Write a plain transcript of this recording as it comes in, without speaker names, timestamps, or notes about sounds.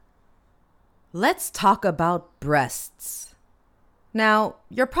Let's talk about breasts. Now,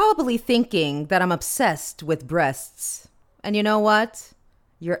 you're probably thinking that I'm obsessed with breasts. And you know what?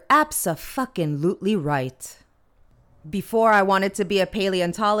 You're abso-fucking-lutely right. Before I wanted to be a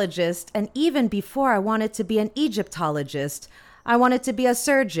paleontologist, and even before I wanted to be an Egyptologist, I wanted to be a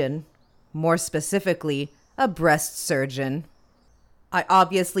surgeon. More specifically, a breast surgeon. I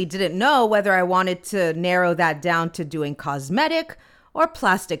obviously didn't know whether I wanted to narrow that down to doing cosmetic or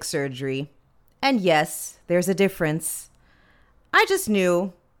plastic surgery. And yes, there's a difference. I just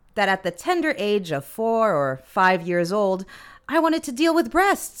knew that at the tender age of 4 or 5 years old, I wanted to deal with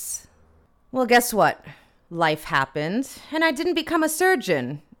breasts. Well, guess what? Life happened, and I didn't become a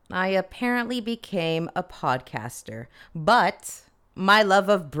surgeon. I apparently became a podcaster. But my love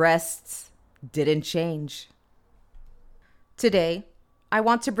of breasts didn't change. Today, I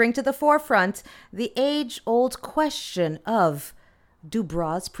want to bring to the forefront the age-old question of, do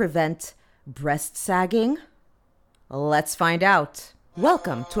bras prevent breast sagging? Let's find out.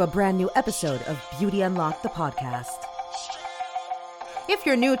 Welcome to a brand new episode of Beauty Unlocked, the podcast. If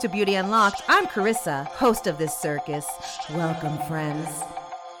you're new to Beauty Unlocked, I'm Carissa, host of this circus. Welcome, friends.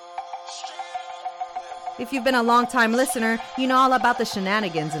 If you've been a long-time listener, you know all about the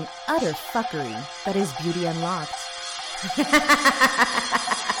shenanigans and utter fuckery that is Beauty Unlocked.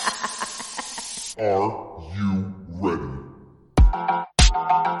 Are you ready?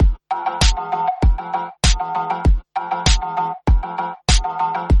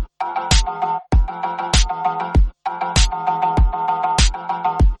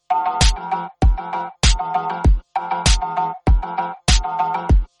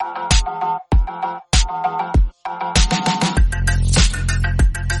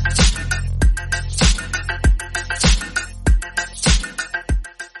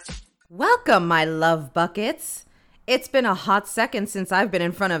 Welcome, my love buckets. It's been a hot second since I've been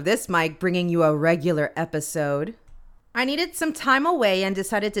in front of this mic bringing you a regular episode. I needed some time away and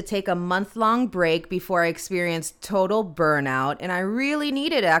decided to take a month-long break before I experienced total burnout, and I really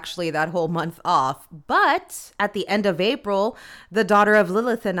needed actually that whole month off. But at the end of April, the daughter of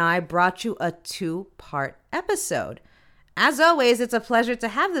Lilith and I brought you a 2-part episode. As always, it's a pleasure to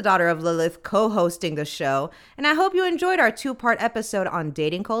have the daughter of Lilith co-hosting the show, and I hope you enjoyed our 2-part episode on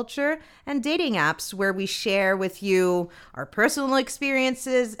dating culture and dating apps, where we share with you our personal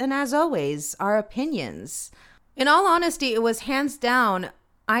experiences and, as always, our opinions. In all honesty, it was hands down,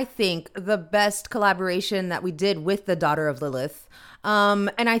 I think, the best collaboration that we did with the daughter of Lilith.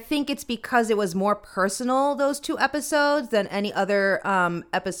 And I think it's because it was more personal, those 2 episodes, than any other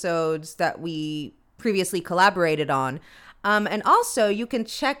episodes that we previously collaborated on. And also, you can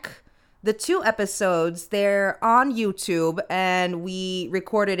check the 2 episodes. They're on YouTube, and we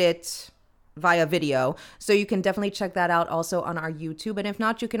recorded it via video. So you can definitely check that out also on our YouTube. And if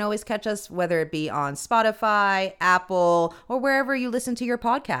not, you can always catch us, whether it be on Spotify, Apple, or wherever you listen to your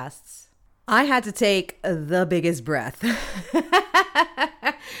podcasts. I had to take the biggest breath.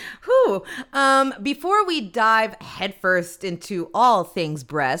 Whew. Before we dive headfirst into all things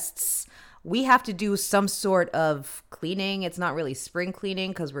breasts, we have to do some sort of cleaning. It's not really spring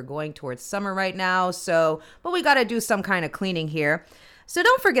cleaning because we're going towards summer right now. But we got to do some kind of cleaning here. So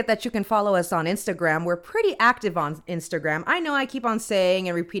don't forget that you can follow us on Instagram. We're pretty active on Instagram. I know I keep on saying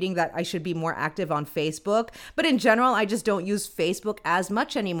and repeating that I should be more active on Facebook, but in general, I just don't use Facebook as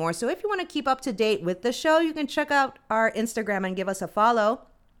much anymore. So if you want to keep up to date with the show, you can check out our Instagram and give us a follow.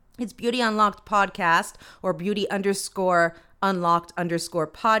 It's Beauty Unlocked Podcast, or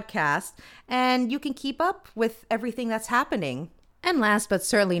Beauty_Unlocked_podcast. And you can keep up with everything that's happening. And last but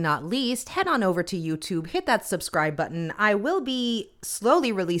certainly not least, head on over to YouTube, hit that subscribe button. I will be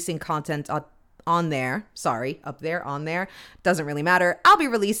slowly releasing content on there. On there. Doesn't really matter. I'll be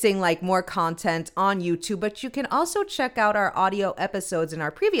releasing more content on YouTube, but you can also check out our audio episodes and our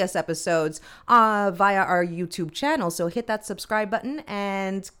previous episodes via our YouTube channel. So hit that subscribe button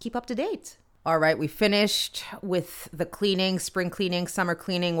and keep up to date. All right, we finished with the cleaning, spring cleaning, summer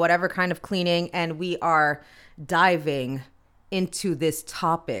cleaning, whatever kind of cleaning, and we are diving into this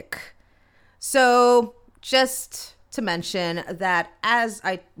topic. So just to mention that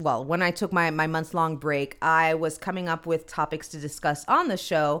when I took my month-long break, I was coming up with topics to discuss on the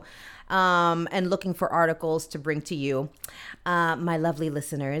show and looking for articles to bring to you, my lovely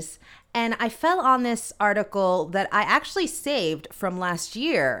listeners. And I fell on this article that I actually saved from last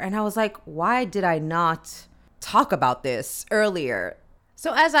year. And I was like, why did I not talk about this earlier?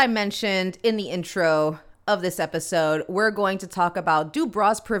 So as I mentioned in the intro of this episode, we're going to talk about, do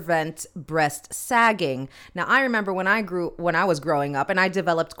bras prevent breast sagging? Now, I remember when I was growing up, and I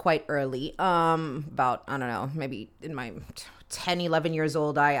developed quite early, about, I don't know, maybe in my 10, 11 years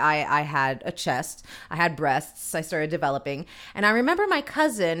old, I had a chest, I had breasts, I started developing. And I remember my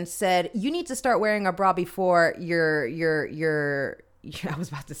cousin said, you need to start wearing a bra before I was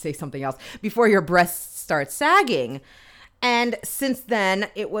about to say something else, before your breasts start sagging. And since then,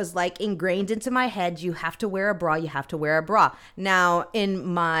 it was like ingrained into my head, you have to wear a bra, you have to wear a bra. Now, in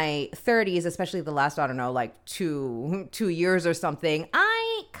my 30s, especially the last, I don't know, like two years or something,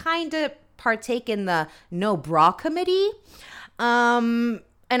 I kind of partake in the no bra committee.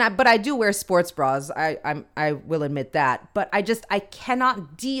 But I do wear sports bras. I will admit that. But I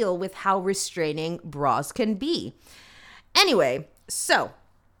cannot deal with how restraining bras can be. Anyway, so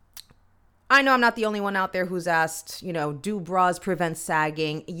I know I'm not the only one out there who's asked, do bras prevent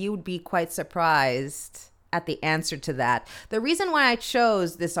sagging? You'd be quite surprised at the answer to that. The reason why I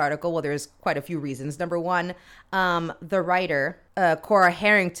chose this article, well, there's quite a few reasons. Number one, the writer, Cora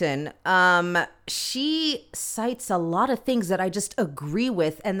Harrington, she cites a lot of things that I just agree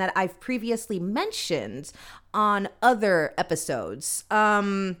with and that I've previously mentioned on other episodes.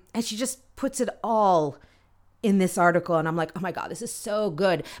 And she just puts it all in this article, and I'm like, oh my God, this is so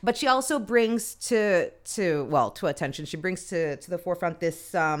good. But she also brings to attention, she brings to the forefront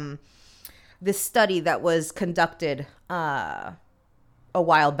this study that was conducted a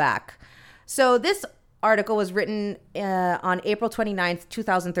while back. So this article was written on April 29th,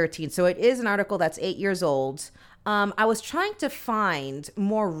 2013. So it is an article that's 8 years old. I was trying to find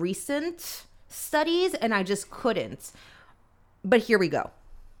more recent studies, and I just couldn't. But here we go.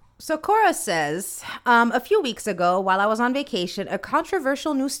 So Cora says, a few weeks ago, while I was on vacation, a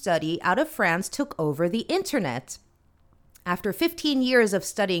controversial new study out of France took over the internet. After 15 years of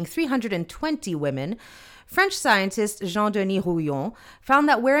studying 320 women, French scientist Jean-Denis Rouillon found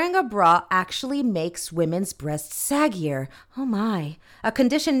that wearing a bra actually makes women's breasts saggier. Oh my, a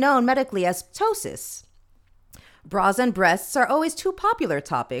condition known medically as ptosis. Bras and breasts are always two popular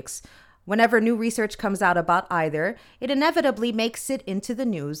topics. Whenever new research comes out about either, it inevitably makes it into the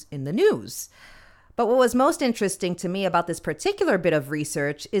news in the news. But what was most interesting to me about this particular bit of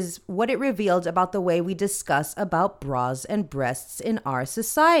research is what it revealed about the way we discuss about bras and breasts in our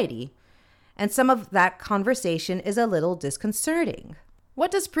society. And some of that conversation is a little disconcerting.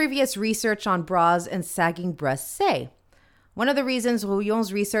 What does previous research on bras and sagging breasts say? One of the reasons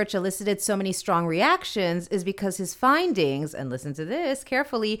Rouillon's research elicited so many strong reactions is because his findings, and listen to this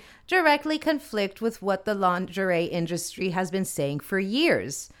carefully, directly conflict with what the lingerie industry has been saying for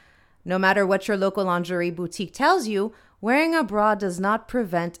years. No matter what your local lingerie boutique tells you, wearing a bra does not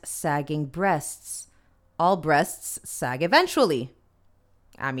prevent sagging breasts. All breasts sag eventually.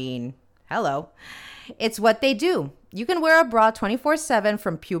 I mean, hello. It's what they do. You can wear a bra 24/7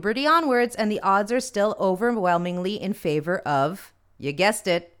 from puberty onwards, and the odds are still overwhelmingly in favor of, you guessed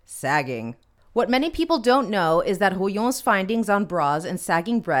it, sagging. What many people don't know is that Rouillon's findings on bras and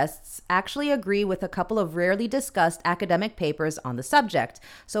sagging breasts actually agree with a couple of rarely discussed academic papers on the subject.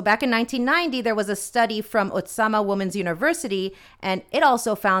 So back in 1990, there was a study from Otsama Women's University, and it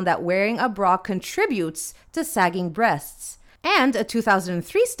also found that wearing a bra contributes to sagging breasts. And a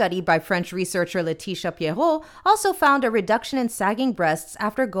 2003 study by French researcher Laetitia Pierrot also found a reduction in sagging breasts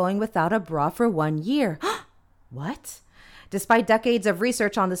after going without a bra for 1 year. What? Despite decades of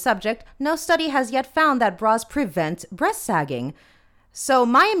research on the subject, no study has yet found that bras prevent breast sagging. So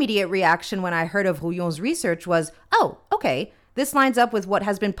my immediate reaction when I heard of Rouillon's research was, oh, okay, this lines up with what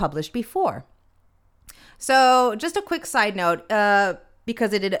has been published before. So just a quick side note,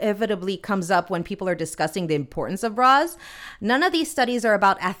 because it inevitably comes up when people are discussing the importance of bras. None of these studies are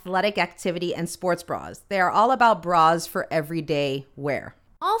about athletic activity and sports bras. They are all about bras for everyday wear.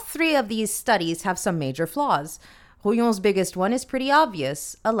 All three of these studies have some major flaws. Rouillon's biggest one is pretty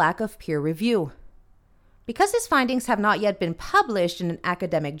obvious, a lack of peer review. Because his findings have not yet been published in an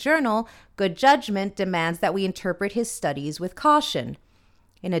academic journal, good judgment demands that we interpret his studies with caution.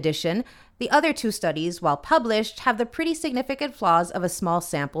 In addition, the other two studies, while published, have the pretty significant flaws of a small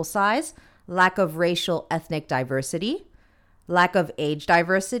sample size, lack of racial ethnic diversity, lack of age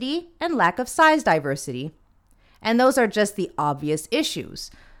diversity, and lack of size diversity. And those are just the obvious issues.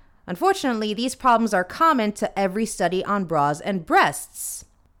 Unfortunately, these problems are common to every study on bras and breasts,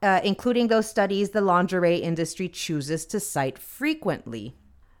 including those studies the lingerie industry chooses to cite frequently.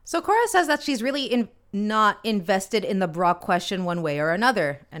 So Cora says that she's really not invested in the bra question one way or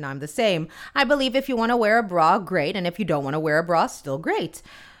another, and I'm the same. I believe if you want to wear a bra, great, and if you don't want to wear a bra, still great.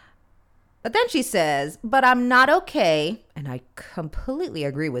 But then she says, but I'm not okay, and I completely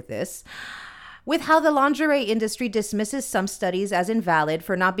agree with this, with how the lingerie industry dismisses some studies as invalid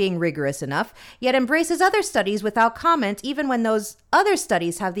for not being rigorous enough, yet embraces other studies without comment even when those other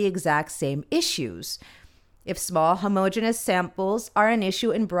studies have the exact same issues. If small, homogeneous samples are an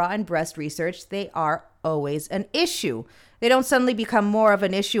issue in bra and breast research, they are always an issue. They don't suddenly become more of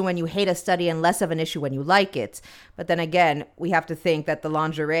an issue when you hate a study and less of an issue when you like it. But then again, we have to think that the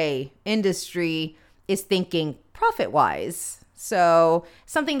lingerie industry is thinking profit-wise. So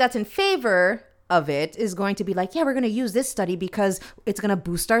something that's in favor of it is going to be like, yeah, we're going to use this study because it's going to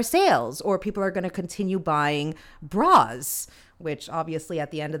boost our sales, or people are going to continue buying bras, which obviously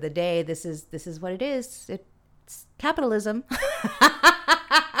at the end of the day, this is what it is. It's capitalism.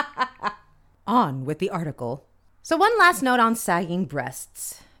 On with the article. So one last note on sagging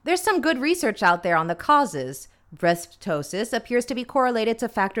breasts. There's some good research out there on the causes. Breast ptosis appears to be correlated to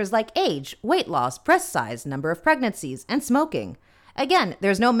factors like age, weight loss, breast size, number of pregnancies, and smoking. Again,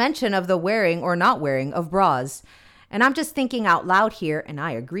 there's no mention of the wearing or not wearing of bras. And I'm just thinking out loud here, and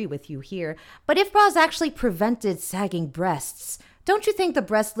I agree with you here, but if bras actually prevented sagging breasts, don't you think the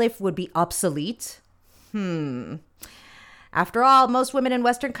breast lift would be obsolete? After all, most women in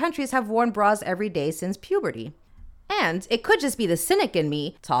Western countries have worn bras every day since puberty. And it could just be the cynic in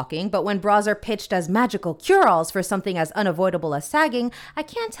me talking, but when bras are pitched as magical cure-alls for something as unavoidable as sagging, I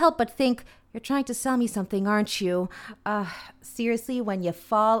can't help but think, you're trying to sell me something, aren't you? Seriously, when you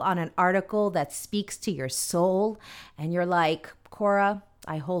fall on an article that speaks to your soul and you're like, Cora,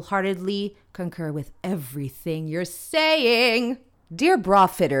 I wholeheartedly concur with everything you're saying. Dear bra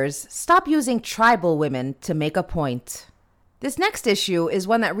fitters, stop using tribal women to make a point. This next issue is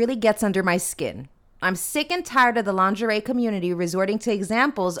one that really gets under my skin. I'm sick and tired of the lingerie community resorting to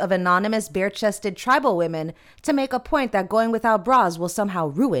examples of anonymous bare-chested tribal women to make a point that going without bras will somehow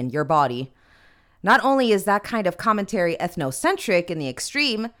ruin your body. Not only is that kind of commentary ethnocentric in the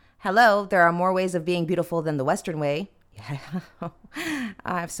extreme, hello, there are more ways of being beautiful than the Western way. Yeah,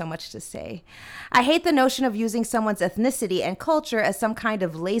 I have so much to say. I hate the notion of using someone's ethnicity and culture as some kind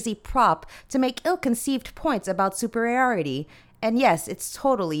of lazy prop to make ill-conceived points about superiority. And yes, it's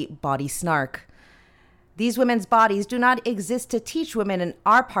totally body snark. These women's bodies do not exist to teach women in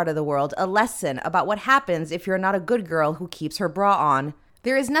our part of the world a lesson about what happens if you're not a good girl who keeps her bra on.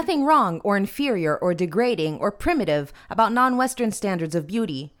 There is nothing wrong or inferior or degrading or primitive about non-Western standards of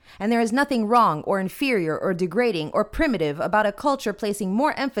beauty. And there is nothing wrong or inferior or degrading or primitive about a culture placing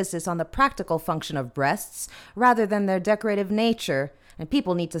more emphasis on the practical function of breasts rather than their decorative nature. And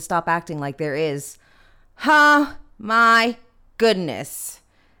people need to stop acting like there is. My goodness.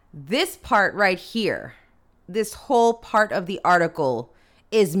 This part right here, this whole part of the article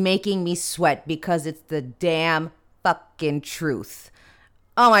is making me sweat because it's the damn fucking truth.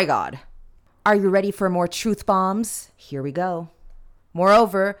 Oh my God. Are you ready for more truth bombs? Here we go.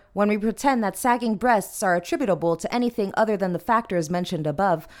 Moreover, when we pretend that sagging breasts are attributable to anything other than the factors mentioned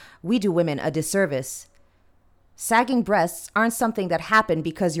above, we do women a disservice. Sagging breasts aren't something that happened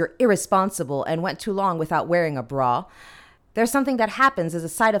because you're irresponsible and went too long without wearing a bra. They're something that happens as a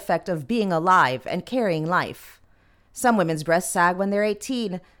side effect of being alive and carrying life. Some women's breasts sag when they're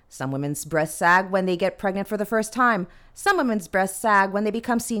 18. Some women's breasts sag when they get pregnant for the first time. Some women's breasts sag when they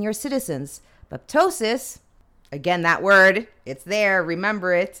become senior citizens. But ptosis, again, that word, it's there,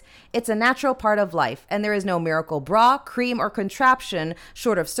 remember it. It's a natural part of life, and there is no miracle bra, cream, or contraption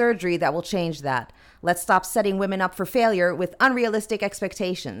short of surgery that will change that. Let's stop setting women up for failure with unrealistic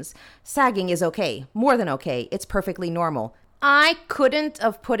expectations. Sagging is okay, more than okay. It's perfectly normal. I couldn't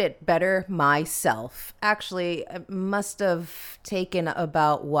have put it better myself. Actually, I must have taken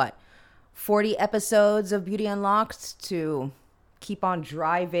about, 40 episodes of Beauty Unlocked to keep on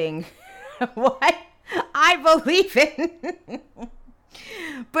driving what I believe in.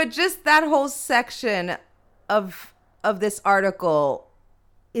 But just that whole section of this article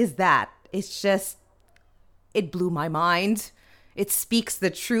is that. It's just, it blew my mind. It speaks the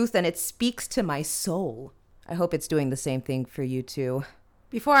truth and it speaks to my soul. I hope it's doing the same thing for you too.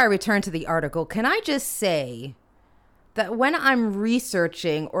 Before I return to the article, can I just say that when I'm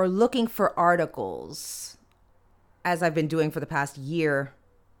researching or looking for articles, as I've been doing for the past year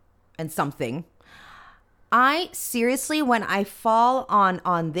and something, I seriously, when I fall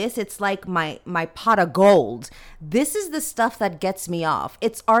on this, it's like my pot of gold. This is the stuff that gets me off.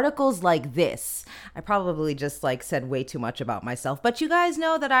 It's articles like this. I probably just said way too much about myself, but you guys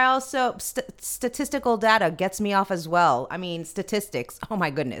know that I also, statistical data gets me off as well. I mean, statistics, oh my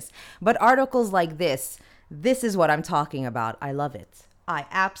goodness. But articles like this is what I'm talking about. I love it. I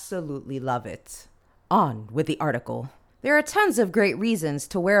absolutely love it. On with the article. There are tons of great reasons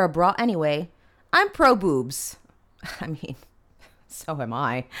to wear a bra anyway. I'm pro boobs. I mean, so am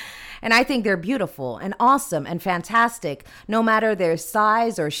I. And I think they're beautiful and awesome and fantastic, no matter their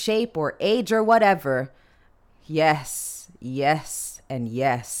size or shape or age or whatever. Yes, yes, and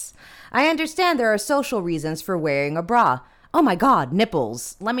yes. I understand there are social reasons for wearing a bra. Oh my God,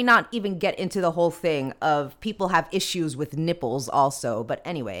 nipples. Let me not even get into the whole thing of people have issues with nipples also. But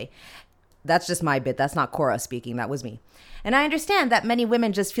anyway, that's just my bit. That's not Cora speaking. That was me. And I understand that many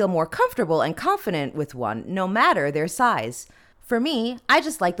women just feel more comfortable and confident with one, no matter their size. For me, I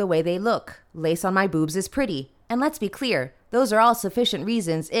just like the way they look. Lace on my boobs is pretty. And let's be clear, those are all sufficient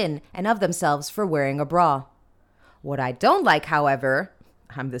reasons in and of themselves for wearing a bra. What I don't like, however,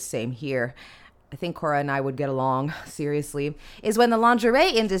 I'm the same here, I think Cora and I would get along, seriously, is when the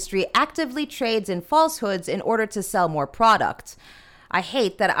lingerie industry actively trades in falsehoods in order to sell more product. I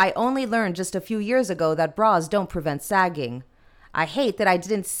hate that I only learned just a few years ago that bras don't prevent sagging. I hate that I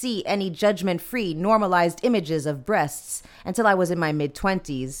didn't see any judgment-free, normalized images of breasts until I was in my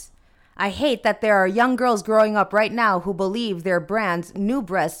mid-20s. I hate that there are young girls growing up right now who believe their brand's new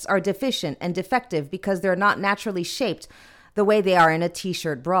breasts are deficient and defective because they're not naturally shaped the way they are in a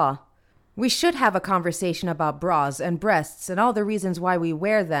t-shirt bra. We should have a conversation about bras and breasts and all the reasons why we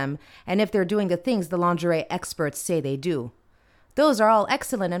wear them and if they're doing the things the lingerie experts say they do. Those are all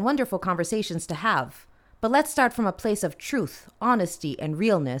excellent and wonderful conversations to have. But let's start from a place of truth, honesty, and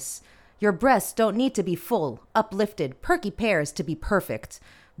realness. Your breasts don't need to be full, uplifted, perky pears to be perfect.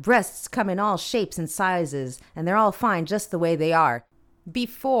 Breasts come in all shapes and sizes, and they're all fine just the way they are.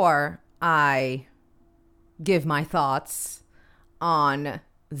 Before I give my thoughts on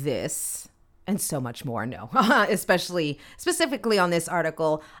this and so much more, no, specifically on this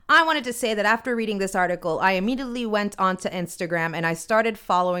article, I wanted to say that after reading this article, I immediately went onto Instagram and I started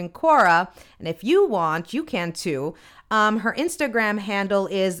following Cora. And if you want, you can too. Her Instagram handle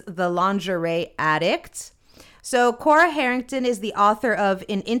is The Lingerie Addict. So Cora Harrington is the author of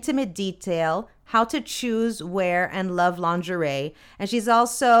In Intimate Detail, How to Choose, Wear, and Love Lingerie. And she's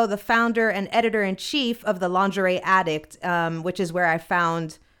also the founder and editor-in-chief of The Lingerie Addict, which is where I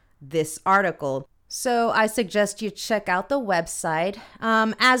found this article. So I suggest you check out the website.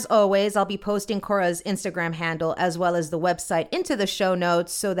 As always, I'll be posting Cora's Instagram handle as well as the website into the show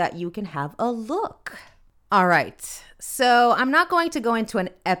notes so that you can have a look. All right. So I'm not going to go into an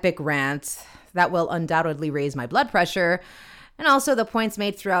epic rant that will undoubtedly raise my blood pressure. And also the points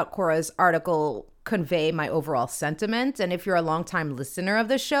made throughout Cora's article convey my overall sentiment. And if you're a longtime listener of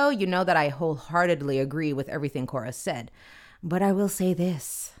the show, you know that I wholeheartedly agree with everything Cora said. But I will say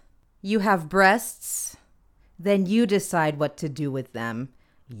this. You have breasts, then you decide what to do with them.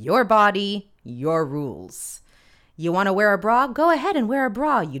 Your body, your rules. You want to wear a bra? Go ahead and wear a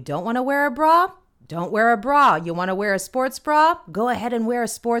bra. You don't want to wear a bra? Don't wear a bra. You want to wear a sports bra? Go ahead and wear a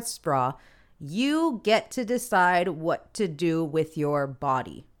sports bra. You get to decide what to do with your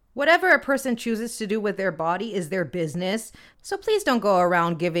body. Whatever a person chooses to do with their body is their business. So please don't go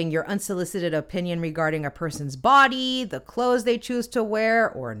around giving your unsolicited opinion regarding a person's body, the clothes they choose to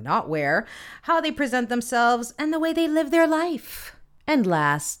wear or not wear, how they present themselves, and the way they live their life. And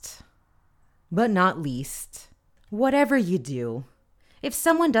last, but not least, whatever you do, if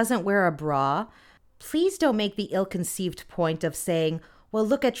someone doesn't wear a bra, please don't make the ill-conceived point of saying, well,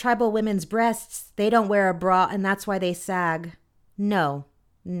 look at tribal women's breasts. They don't wear a bra and that's why they sag. No.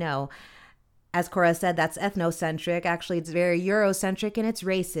 As Cora said, that's ethnocentric. Actually, it's very Eurocentric and it's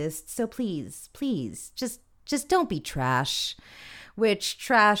racist. So please, just don't be trash. Which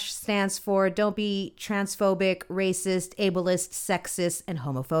trash stands for don't be transphobic, racist, ableist, sexist, and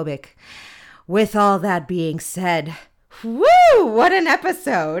homophobic. With all that being said, woo, what an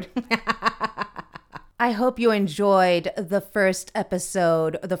episode. I hope you enjoyed the first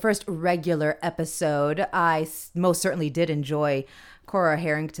episode, the first regular episode. I most certainly did enjoy Cora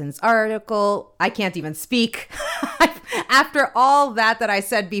Harrington's article. I can't even speak. After all that I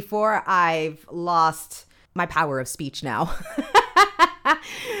said before, I've lost my power of speech now.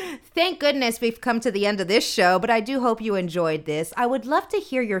 Thank goodness we've come to the end of this show, but I do hope you enjoyed this. I would love to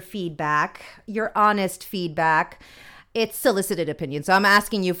hear your feedback, your honest feedback. It's solicited opinion, so I'm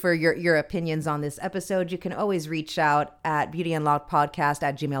asking you for your opinions on this episode. You can always reach out at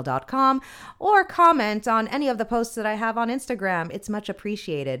beautyunlockpodcast@gmail.com or comment on any of the posts that I have on Instagram. It's much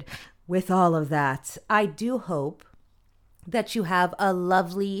appreciated. With all of that, I do hope that you have a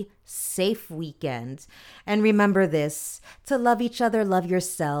lovely, safe weekend. And remember this, to love each other, love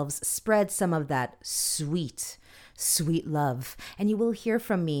yourselves, spread some of that sweet, sweet love. And you will hear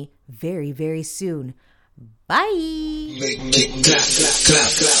from me very, very soon. Bye. Make it clap,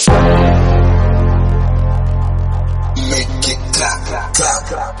 clap, clap. Make it clap, clap, clap.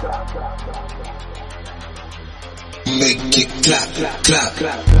 Make it clap, clap, clap.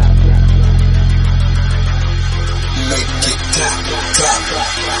 Make it clap, clap, clap.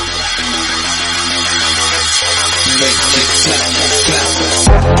 Make it clap,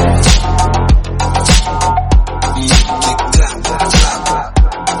 clap.